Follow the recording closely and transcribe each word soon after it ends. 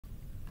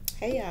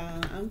Hey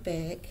y'all, I'm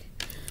back.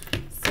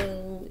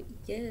 So,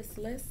 yes,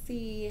 let's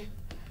see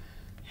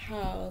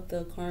how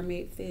the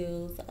Karmic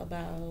feels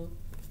about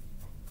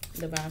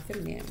Divine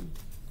Feminine.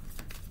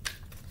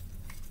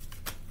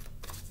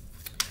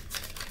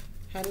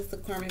 How does the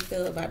Karmic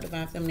feel about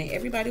Divine Feminine?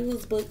 Everybody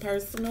who's booked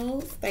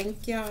personals,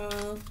 thank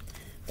y'all.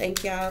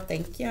 Thank y'all.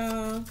 Thank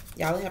y'all.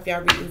 Y'all have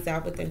y'all readings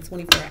out within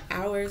 24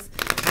 hours.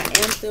 I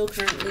am still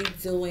currently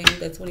doing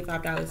the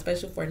 $25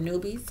 special for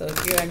newbies. So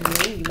if you're a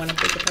new and you want to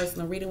book a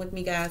personal reading with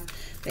me, guys,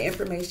 the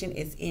information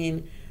is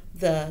in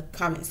the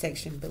comment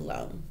section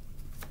below.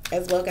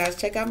 As well, guys,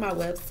 check out my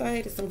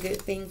website. There's some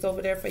good things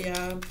over there for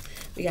y'all.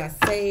 We got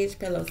Sage,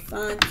 Palo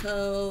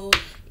Santo,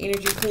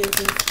 energy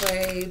cleansing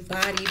spray,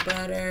 body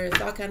butter.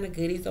 It's all kind of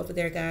goodies over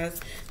there, guys.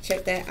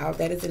 Check that out.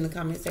 That is in the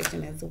comment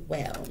section as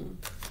well.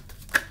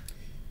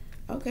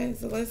 Okay,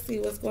 so let's see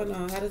what's going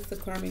on. How does the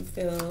Karmic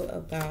feel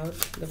about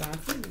Divine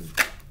Feminine?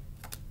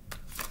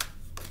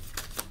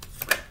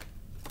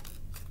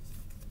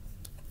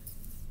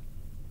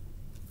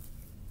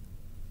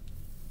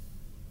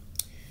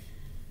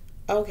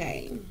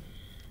 Okay.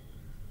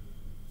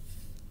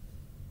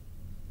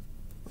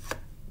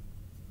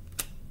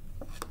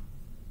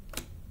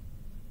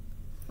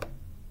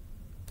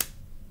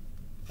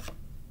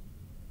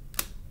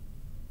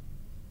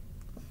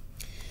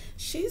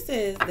 She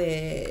says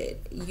that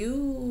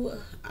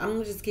I'm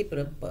gonna just keep it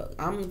a buck.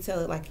 I'm gonna tell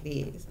it like it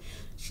is.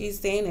 She's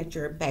saying that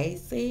you're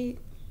basic,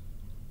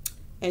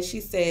 and she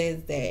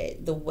says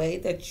that the way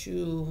that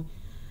she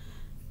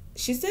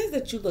says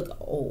that you look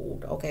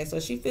old. Okay, so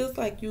she feels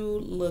like you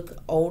look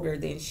older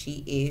than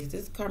she is.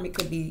 This Karmic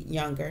could be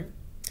younger.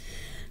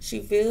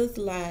 She feels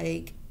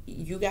like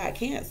you got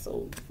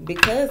canceled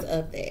because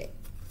of that.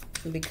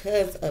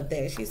 Because of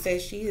that, she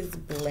says she is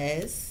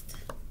blessed.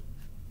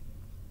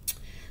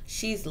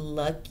 She's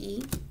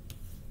lucky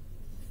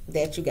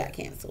that you got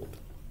canceled.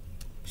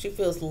 She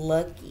feels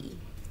lucky.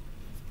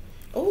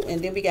 Oh,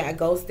 and then we got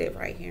ghosted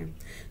right here.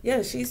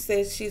 Yeah, she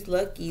says she's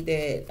lucky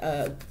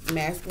that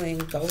masculine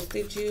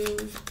ghosted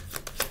you.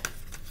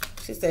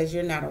 She says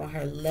you're not on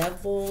her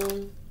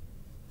level.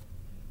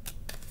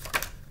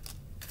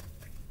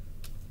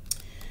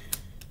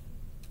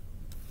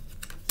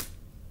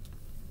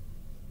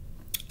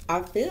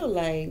 I feel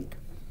like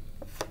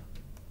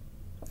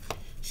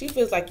she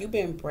feels like you've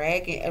been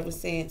bragging ever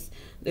since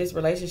this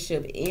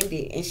relationship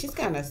ended, and she's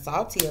kind of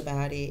salty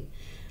about it.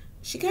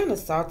 She kind of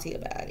salty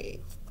about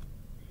it.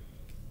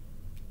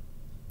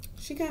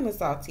 She kind of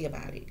salty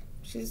about it.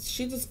 She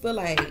just feel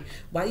like,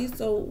 why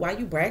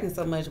you bragging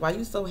so much? Why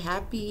you so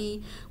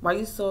happy? Why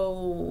you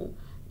so,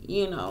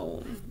 you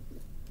know,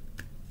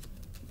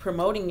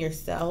 promoting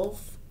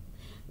yourself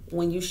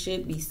when you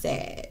should be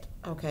sad?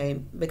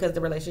 Okay, because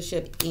the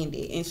relationship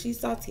ended, and she's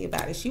salty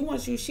about it. She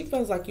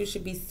feels like you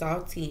should be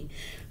salty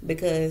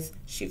because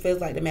she feels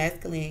like the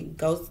masculine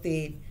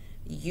ghosted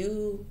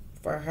you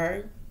for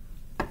her.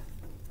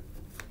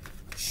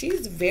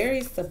 She's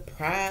very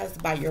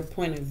surprised by your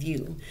point of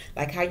view,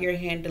 like how you're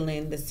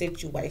handling the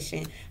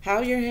situation.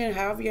 However you're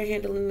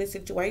handling the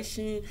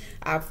situation,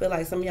 I feel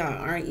like some of y'all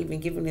aren't even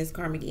giving this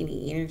Karmic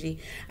any energy.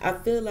 I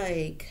feel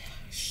like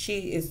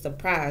she is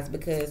surprised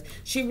because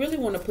she really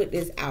want to put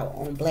this out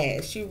on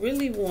blast. She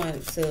really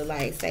wants to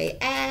like say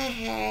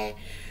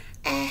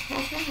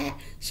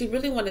she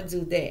really want to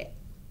do that.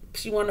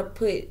 She want to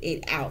put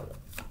it out,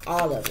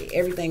 all of it,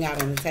 everything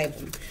out on the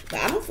table. But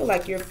I don't feel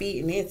like you're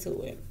feeding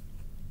into it.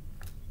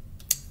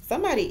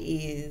 Somebody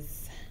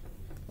is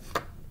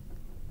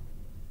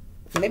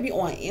maybe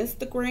on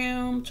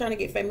Instagram, trying to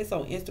get famous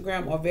on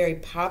Instagram, or very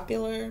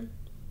popular.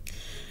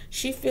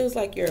 She feels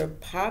like you're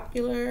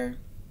popular.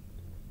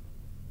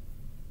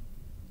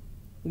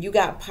 You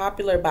got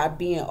popular by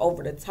being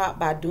over the top,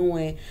 by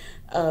doing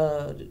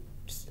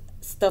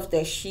stuff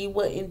that she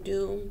wouldn't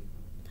do.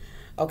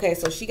 Okay,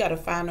 so she got to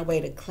find a way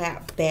to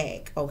clap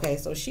back. Okay,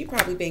 so she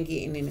probably been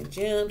getting in the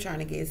gym, trying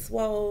to get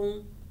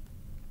swole.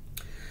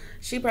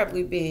 She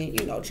probably been,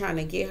 trying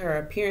to get her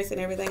appearance and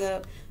everything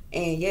up.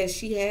 And yes,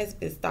 she has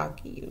been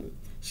stalking you.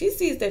 She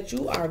sees that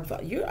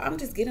I'm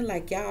just getting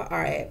like y'all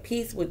are at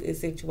peace with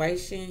this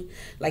situation.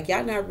 Like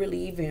y'all not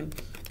really even,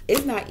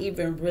 it's not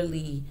even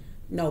really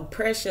no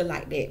pressure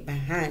like that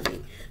behind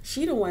it.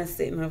 She the one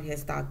sitting up here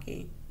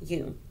stalking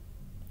you.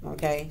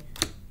 Okay?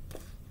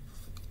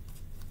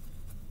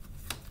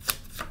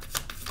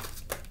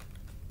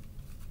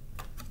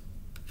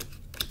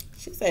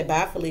 She said,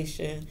 bye,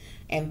 Felicia,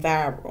 and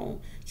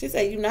viral. She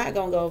said, you're not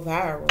going to go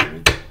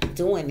viral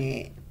doing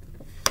it.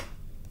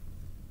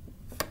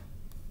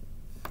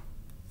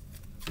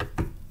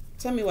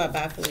 Tell me why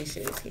bye,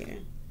 Felicia is here.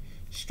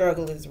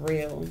 Struggle is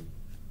real.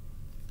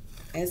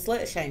 And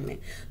slut shaming.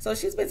 So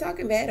she's been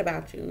talking bad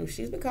about you.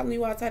 She's been calling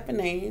you all type of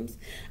names.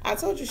 I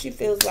told you she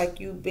feels like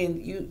you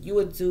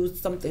would do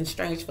something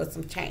strange for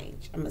some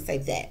change. I'm gonna say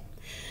that.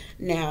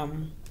 Now,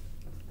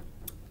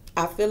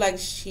 I feel like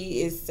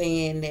she is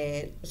saying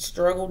that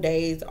struggle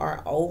days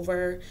are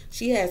over.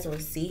 She has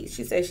receipts.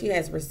 She says she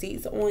has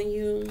receipts on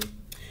you.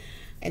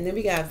 And then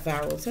we got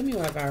viral. Tell me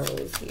why viral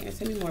is here.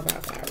 Tell me more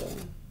about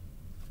viral.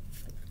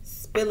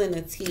 spilling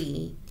the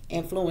tea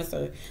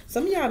influencer.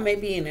 Some of y'all may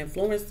be an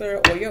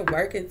influencer or you're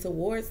working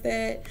towards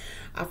that.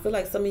 I feel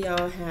like some of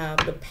y'all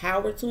have the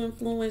power to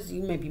influence.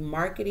 You may be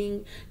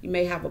marketing, you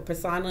may have a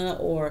persona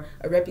or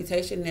a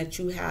reputation that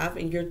you have,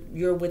 and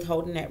you're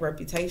withholding that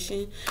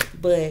reputation.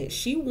 But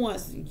she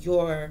wants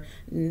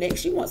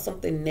she wants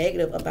something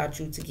negative about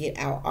you to get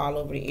out all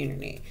over the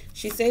internet.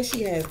 She says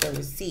she has the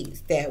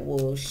receipts that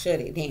will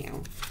shut it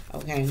down.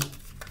 Okay.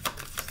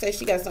 Say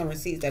she got some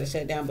receipts that'll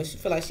shut down, but she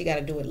feel like she got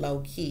to do it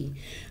low key.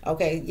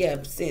 Okay,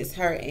 yeah, since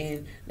her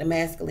and the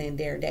masculine,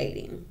 they're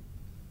dating.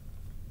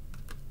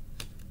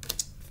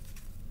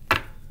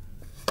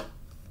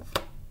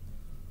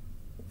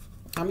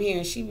 I'm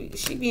hearing she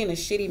be in a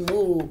shitty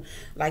mood.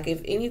 Like if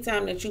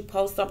anytime that you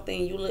post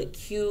something, you look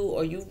cute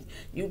or you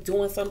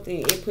doing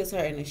something, it puts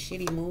her in a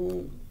shitty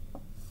mood.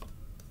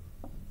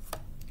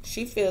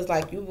 She feels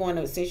like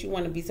since you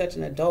want to be such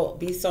an adult,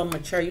 be so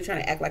mature, you're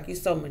trying to act like you're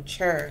so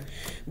mature.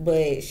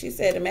 But she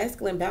said the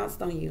masculine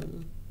bounced on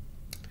you.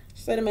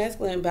 She said the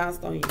masculine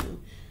bounced on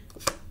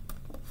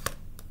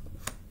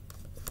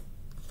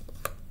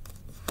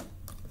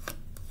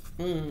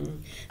you.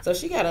 So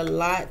she got a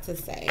lot to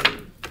say.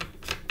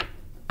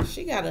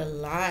 She got a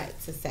lot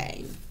to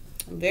say.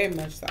 Very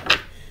much so.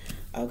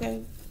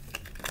 Okay.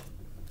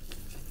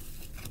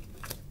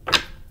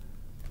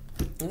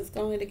 Let's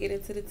go ahead and get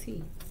into the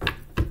tea.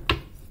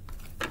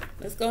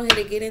 Let's go ahead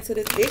and get into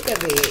the thick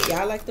of it.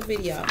 Y'all like the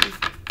video.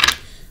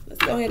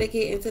 Let's go ahead and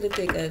get into the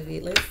thick of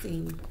it. Let's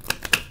see.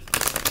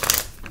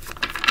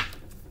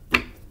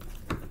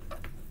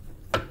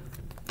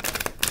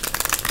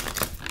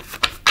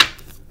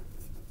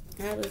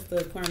 How does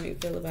the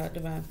Karmic feel about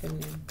divine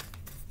feminine?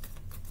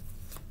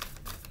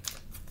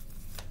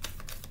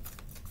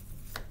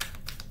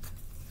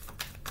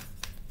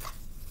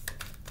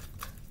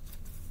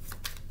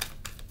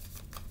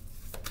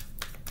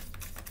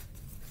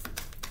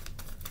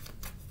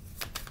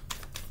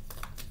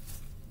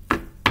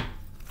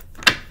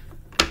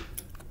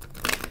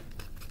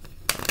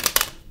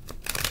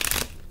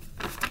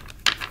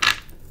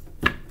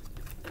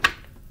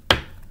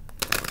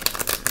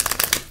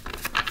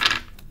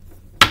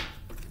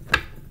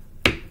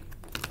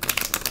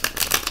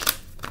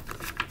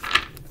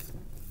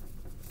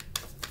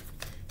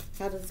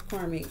 How does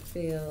Karmic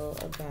feel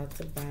about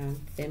divine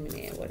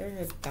feminine? What are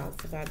her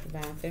thoughts about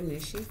divine feminine?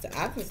 She's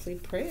obviously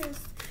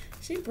pressed.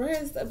 She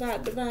pressed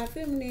about divine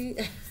feminine.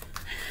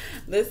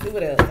 Let's see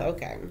what else.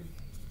 Okay.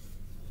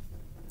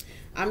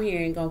 I'm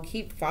hearing gonna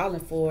keep falling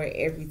for it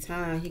every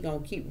time. He gonna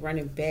keep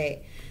running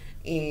back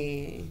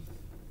and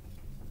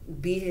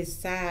be his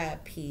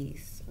side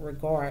piece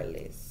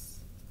regardless.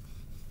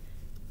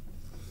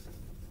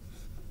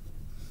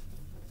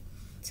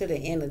 To the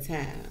end of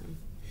time.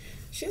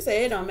 She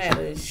said it don't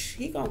matter.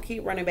 He gonna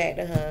keep running back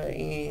to her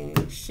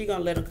and she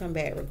gonna let him come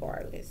back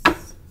regardless.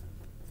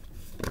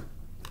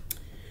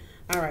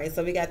 Alright,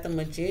 so we got the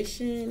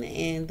Magician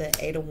and the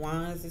Eight of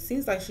Wands. It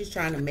seems like she's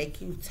trying to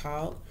make you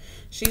talk.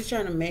 She's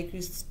trying to make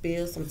you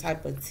spill some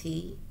type of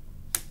tea.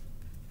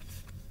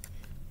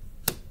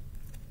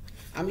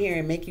 I'm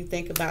hearing make you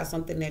think about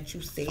something that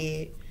you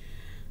said.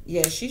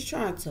 Yeah, she's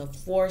trying to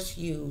force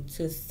you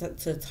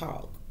to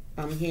talk.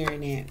 I'm hearing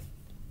that.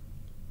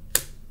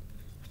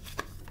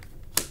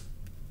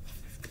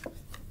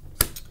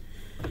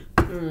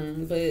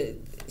 But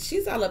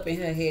she's all up in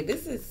her head.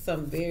 This is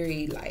some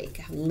very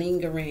like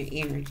lingering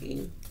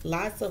energy.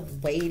 Lots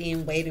of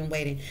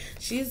waiting.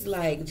 She's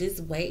like just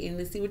waiting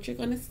to see what you're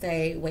gonna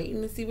say,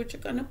 waiting to see what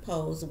you're gonna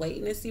post,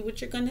 waiting to see what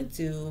you're gonna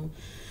do.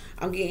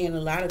 I'm getting a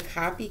lot of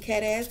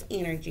copycat ass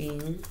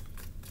energy.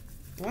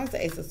 Why is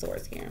the Ace of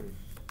Swords here?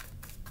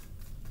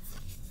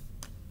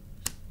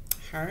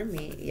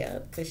 Hermit,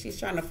 yep, because she's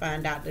trying to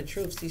find out the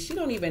truth. See, she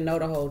don't even know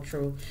the whole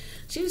truth.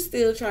 She's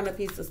still trying to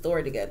piece the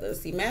story together.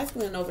 See,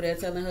 masculine over there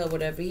telling her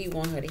whatever he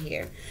want her to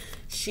hear.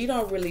 She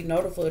don't really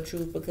know the full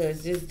truth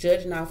because just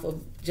judging off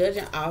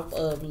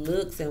of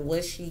looks and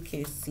what she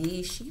can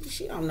see,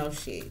 she don't know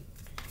shit.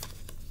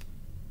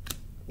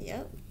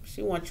 Yep,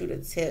 she wants you to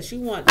tell. She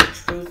wants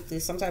the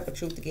truth, some type of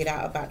truth to get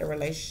out about the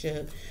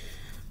relationship.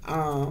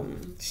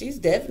 She's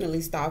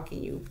definitely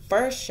stalking you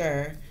for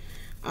sure.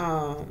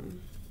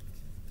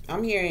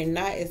 I'm hearing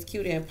not as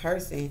cute in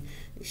person.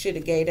 You should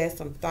have gave that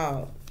some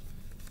thought.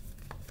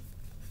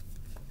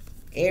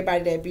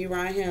 Everybody that be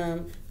around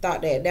him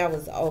thought that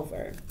was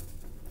over.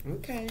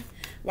 Okay.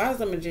 Why is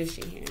the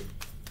Magician here?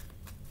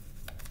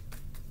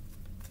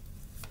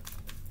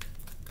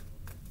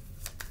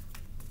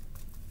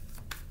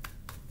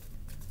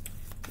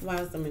 Why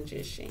is the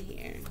Magician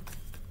here?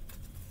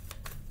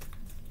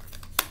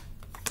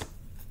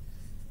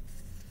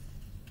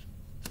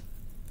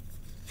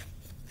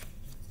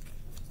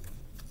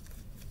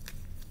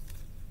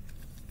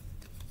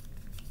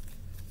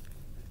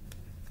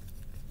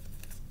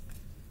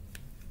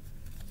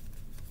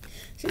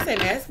 She said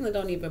masculine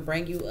don't even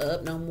bring you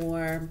up no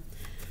more.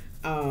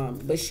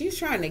 But she's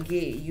trying to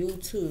get you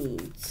to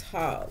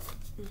talk.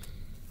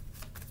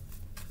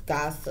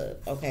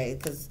 Gossip, okay?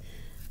 Because,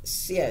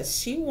 yeah,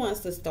 she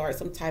wants to start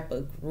some type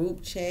of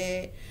group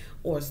chat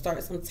or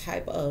start some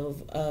type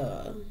of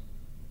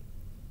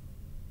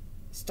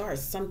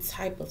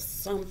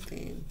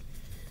something.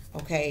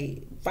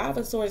 Okay, Five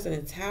of Swords in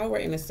the Tower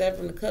and the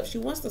Seven of Cups. She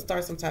wants to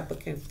start some type of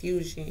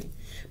confusion.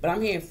 But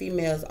I'm hearing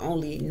females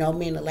only, no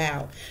men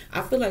allowed.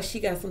 I feel like she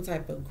got some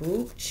type of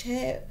group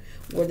chat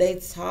where they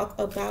talk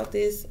about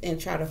this and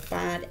try to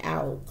find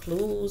out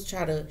clues,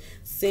 try to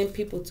send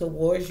people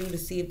towards you to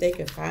see if they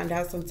can find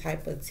out some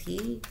type of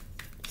tea.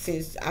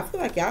 Since I feel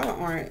like y'all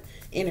aren't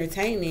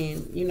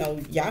entertaining,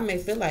 y'all may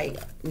feel like,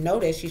 know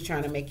that she's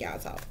trying to make y'all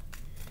talk.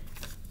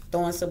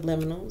 Throwing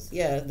subliminals.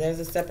 Yeah, there's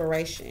a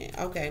separation.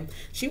 Okay.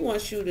 She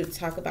wants you to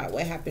talk about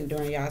what happened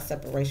during y'all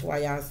separation, why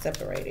y'all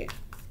separated,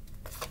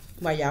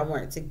 why y'all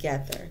weren't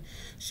together.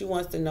 She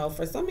wants to know,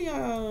 for some of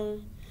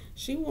y'all,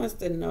 she wants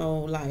to know,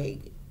 like,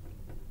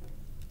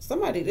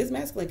 somebody, this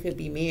masculine could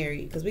be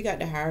married, because we got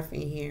the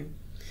Hierophant here.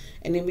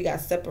 And then we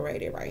got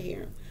separated right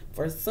here.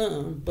 For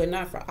some, but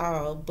not for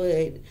all.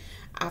 But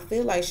I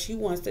feel like she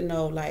wants to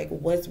know, like,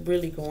 what's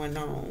really going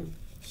on.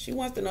 She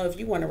wants to know if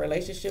you want a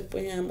relationship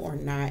with him or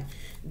not.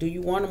 Do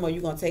you want him, or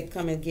you going to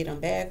come and get him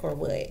back, or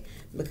what?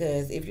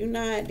 Because if you're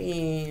not,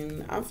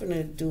 then I'm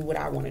finna do what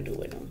I want to do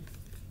with him.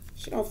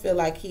 She don't feel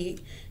like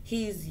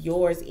he's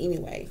yours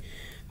anyway.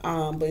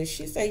 But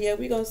she say, yeah,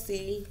 we gonna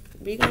see.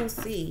 We gonna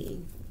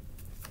see.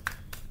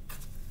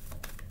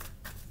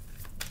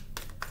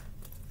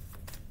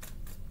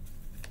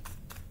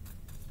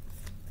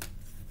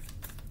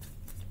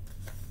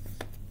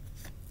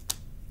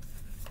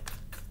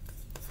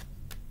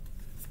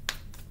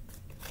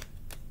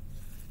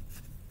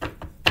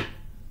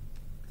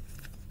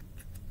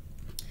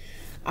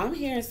 I'm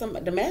hearing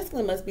the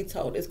masculine must be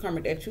told this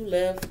karmic that you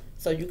left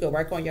so you could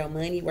work on your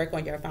money, work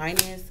on your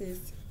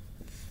finances.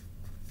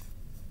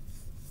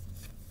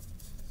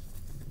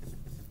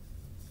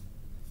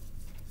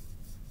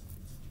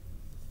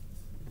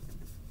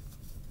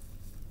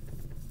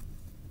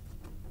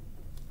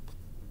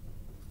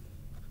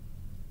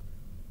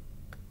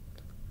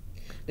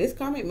 This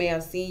karmic may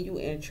have seen you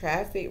in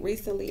traffic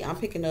recently. I'm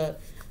picking up,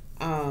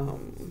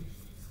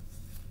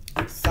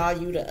 saw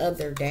you the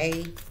other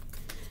day.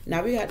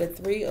 Now we got the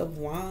Three of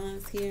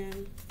Wands here.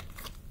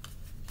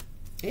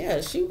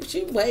 Yeah, she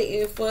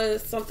waiting for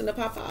something to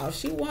pop out.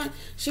 She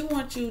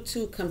want you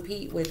to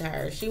compete with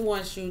her. She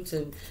wants you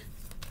to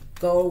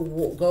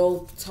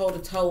go toe to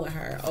toe with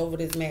her over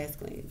this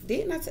masculine.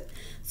 Didn't I? As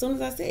soon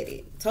as I said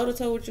it, toe to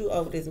toe with you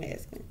over this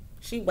masculine.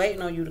 She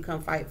waiting on you to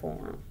come fight for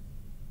him.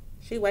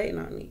 She waiting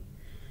on me.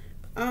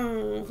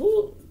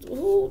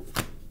 Who?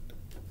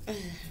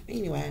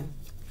 Anyway.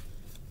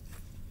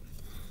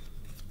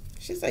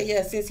 She said,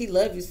 yeah, since he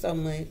loved you so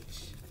much,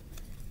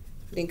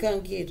 then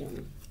come get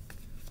him.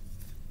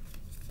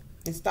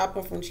 And stop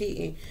him from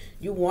cheating.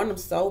 You want him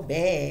so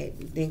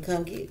bad, then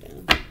come get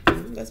him.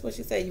 That's what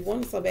she said. You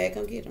want him so bad,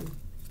 come get him.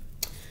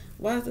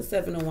 Why is the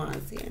Seven of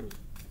Wands here?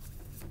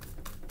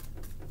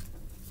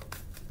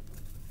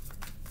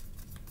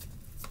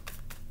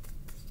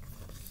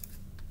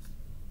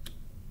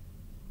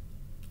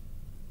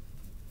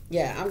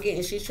 Yeah, I'm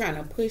getting, she's trying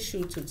to push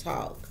you to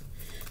talk.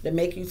 To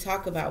make you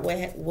talk about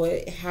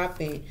what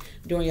happened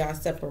during y'all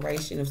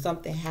separation. If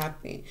something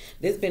happened,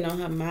 this been on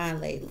her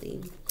mind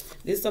lately.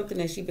 This is something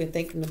that she's been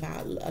thinking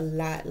about a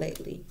lot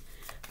lately.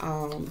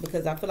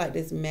 Because I feel like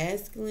this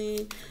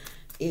masculine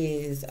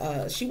is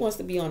she wants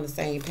to be on the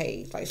same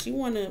page. Like she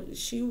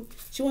wants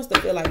to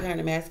feel like her and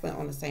the masculine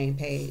on the same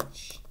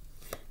page.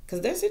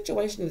 Because their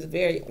situation is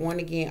very on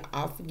again,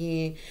 off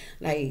again.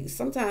 Like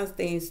sometimes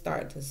things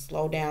start to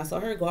slow down. So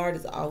her guard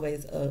is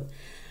always up.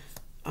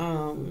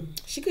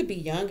 She could be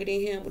younger than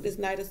him with this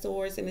Knight of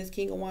Swords and this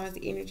King of Wands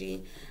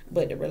energy,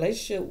 but the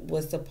relationship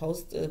was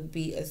supposed to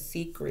be a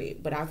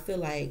secret, but I feel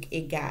like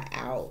it got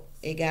out.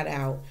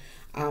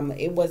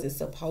 It wasn't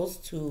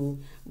supposed to,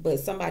 but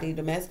somebody,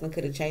 the masculine,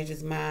 could have changed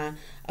his mind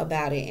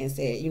about it and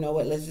said, you know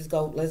what, let's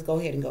go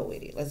ahead and go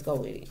with it. Let's go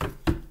with it.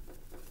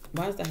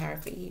 Why is the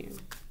Hierophant here?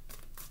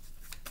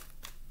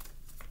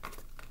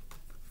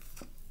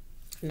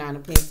 Nine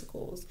of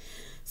Pentacles.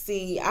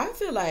 See, I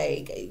feel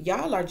like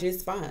y'all are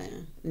just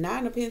fine.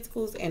 Nine of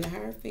Pentacles and the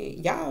Hierophant.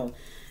 Y'all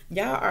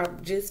are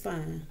just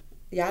fine.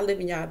 Y'all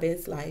living y'all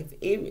best life.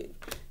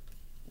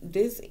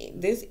 This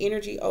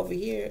energy over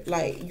here,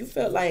 like you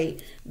felt like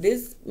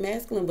this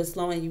masculine was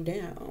slowing you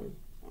down.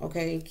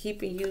 Okay,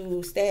 keeping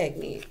you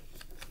stagnant.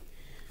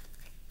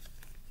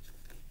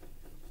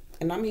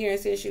 And I'm hearing,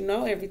 since you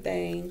know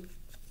everything,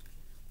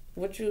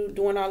 what you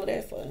doing all of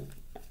that for?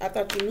 I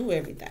thought you knew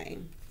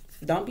everything.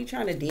 Don't be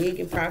trying to dig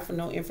and pry for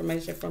no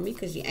information from me,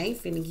 because you ain't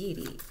finna get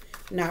it.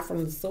 Not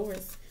from the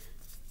source.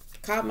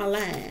 Call my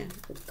line.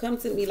 Come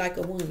to me like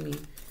a woman.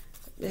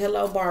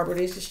 Hello, Barbara.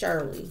 This is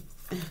Shirley.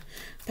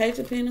 Page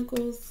of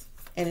Pentacles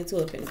and the Two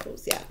of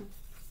Pentacles. Yeah.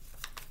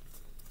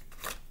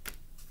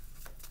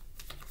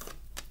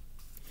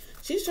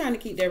 She's trying to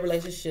keep their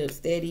relationship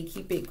steady.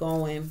 Keep it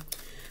going.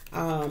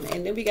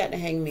 And then we got the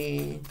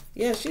Hangman.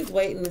 Yeah, she's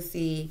waiting to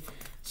see.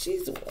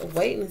 She's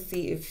waiting to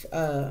see if...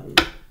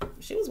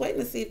 she was waiting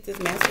to see if this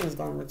masculine is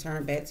going to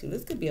return back to you.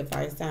 This could be a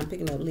fire sign,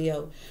 picking up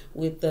Leo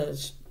with the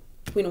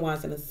Queen of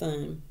Wands and the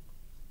Sun.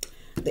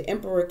 The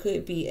Emperor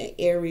could be an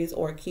Aries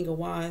or a King of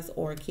Wands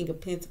or a King of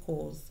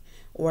Pentacles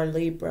or a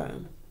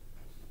Libra.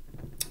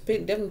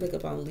 Definitely pick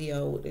up on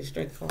Leo with the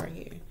Strength card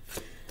here.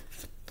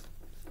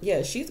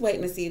 Yeah, she's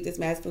waiting to see if this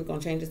masculine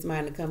gonna change his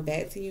mind and come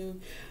back to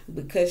you,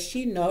 because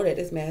she know that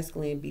this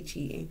masculine be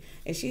cheating,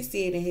 and she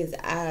see it in his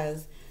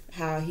eyes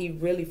how he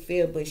really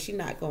feel, but she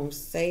not gonna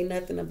say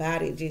nothing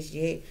about it just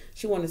yet.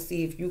 She want to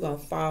see if you gonna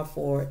fall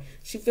for it.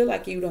 She feel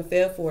like you done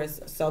fell for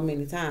it so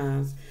many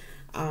times,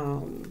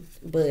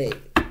 but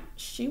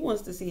she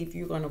wants to see if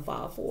you're going to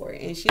fall for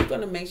it. And she's going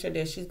to make sure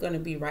that she's going to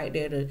be right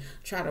there to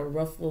try to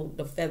ruffle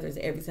the feathers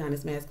every time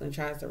this masculine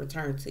tries to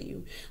return to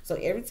you. So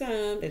every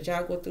time that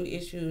y'all go through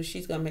issues,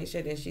 she's going to make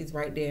sure that she's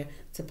right there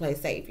to play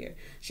savior.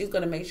 She's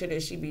going to make sure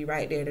that she be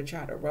right there to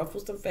try to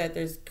ruffle some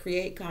feathers,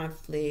 create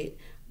conflict,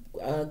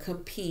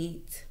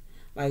 compete.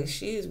 Like,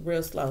 she's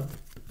real slow.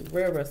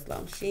 Real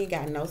slow. She ain't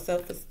got no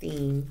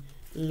self-esteem,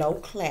 low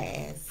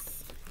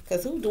class.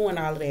 Because who doing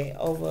all of that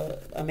over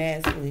a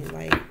masculine?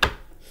 Like,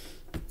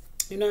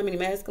 you know how many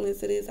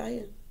masculines it is out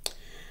here?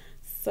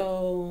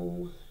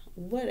 So,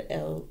 what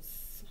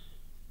else?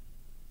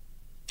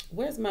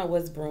 Where's my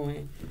what's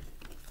brewing?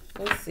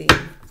 Let's see.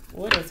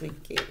 What else we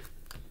get?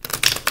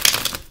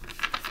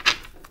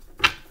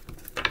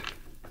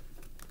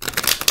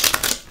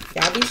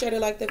 Y'all be sure to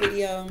like the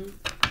video.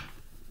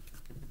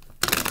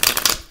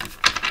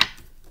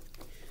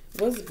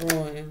 What's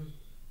brewing?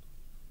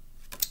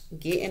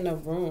 Get in a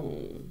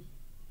room.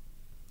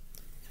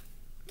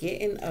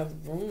 Get in a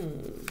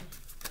room.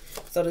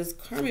 So this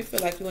karmic feel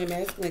like you and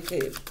masculine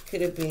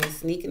could have been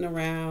sneaking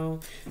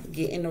around,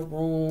 get in a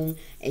room,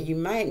 and you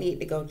might need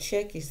to go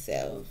check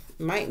yourself.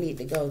 Might need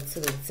to go to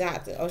the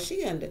doctor. Oh,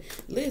 she under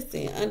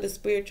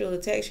spiritual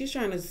attack. She's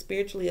trying to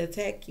spiritually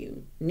attack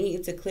you.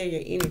 Needing to clear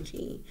your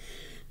energy.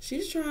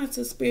 She's trying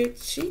to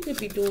she could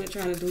be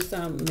trying to do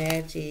some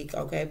magic.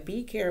 Okay,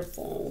 be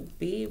careful.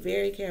 Be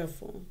very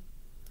careful.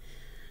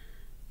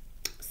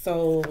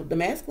 So the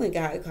masculine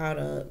got caught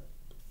up.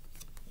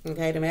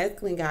 Okay, the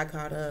masculine got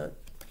caught up.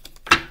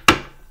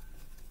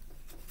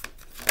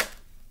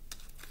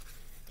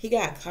 He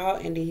got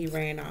caught and then he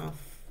ran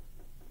off.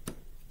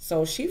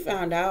 So she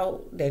found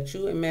out that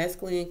you and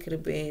masculine could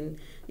have been,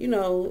 you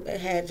know,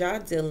 had y'all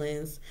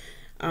dealings.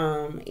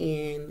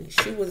 And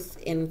she was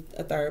in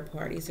a third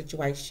party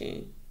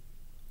situation.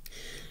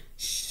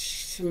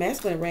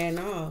 Masculine ran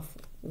off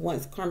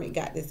once Karmic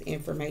got this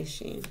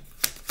information.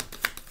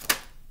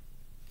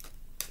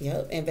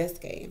 Yep,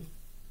 investigating.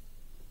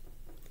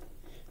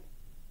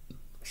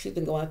 She's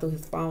been going through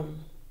his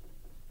phone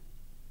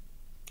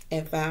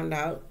and found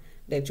out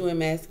that you and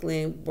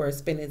masculine were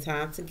spending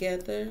time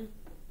together.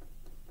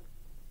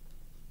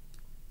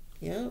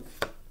 Yep.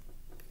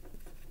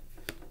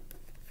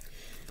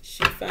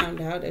 She found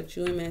out that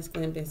you and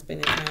masculine been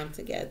spending time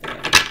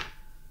together.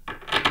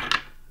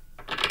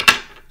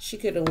 She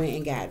could have went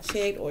and got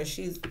checked, or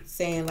she's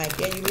saying like,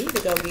 yeah, you need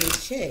to go get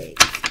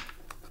checked.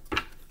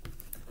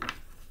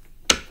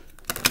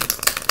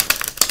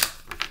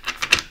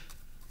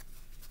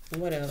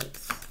 What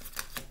else?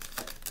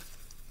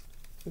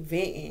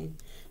 Venting.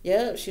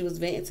 Yep, she was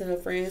venting to her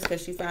friends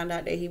because she found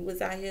out that he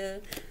was out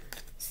here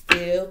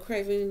still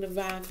craving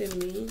divine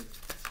feminine.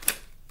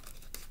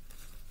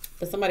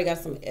 But somebody got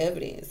some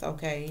evidence,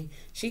 okay?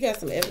 She got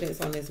some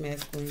evidence on this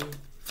masculine.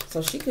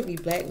 So she could be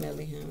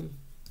blackmailing him.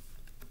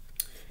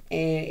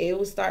 And it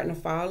was starting to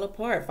fall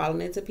apart,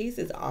 falling into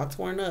pieces, all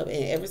torn up.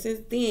 And ever since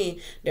then,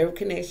 their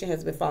connection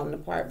has been falling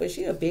apart. But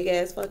she a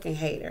big-ass fucking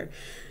hater.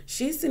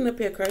 She's sitting up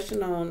here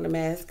crushing on the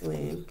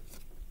masculine.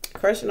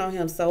 Crushing on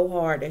him so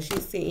hard that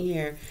she's sitting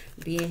here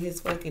being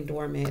his fucking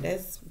doormat.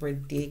 That's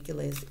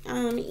ridiculous.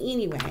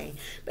 Anyway,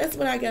 that's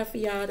what I got for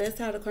y'all. That's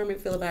how the karmic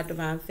feel about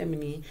divine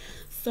feminine.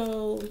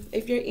 So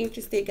if you're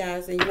interested,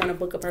 guys, and you want to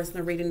book a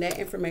personal reading, that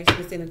information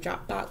is in the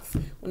Dropbox.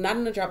 Well, not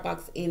in the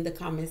Dropbox, in the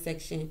comment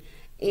section.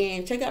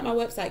 And check out my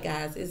website,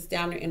 guys. It's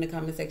down there in the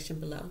comment section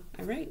below.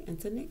 All right,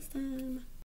 until next time.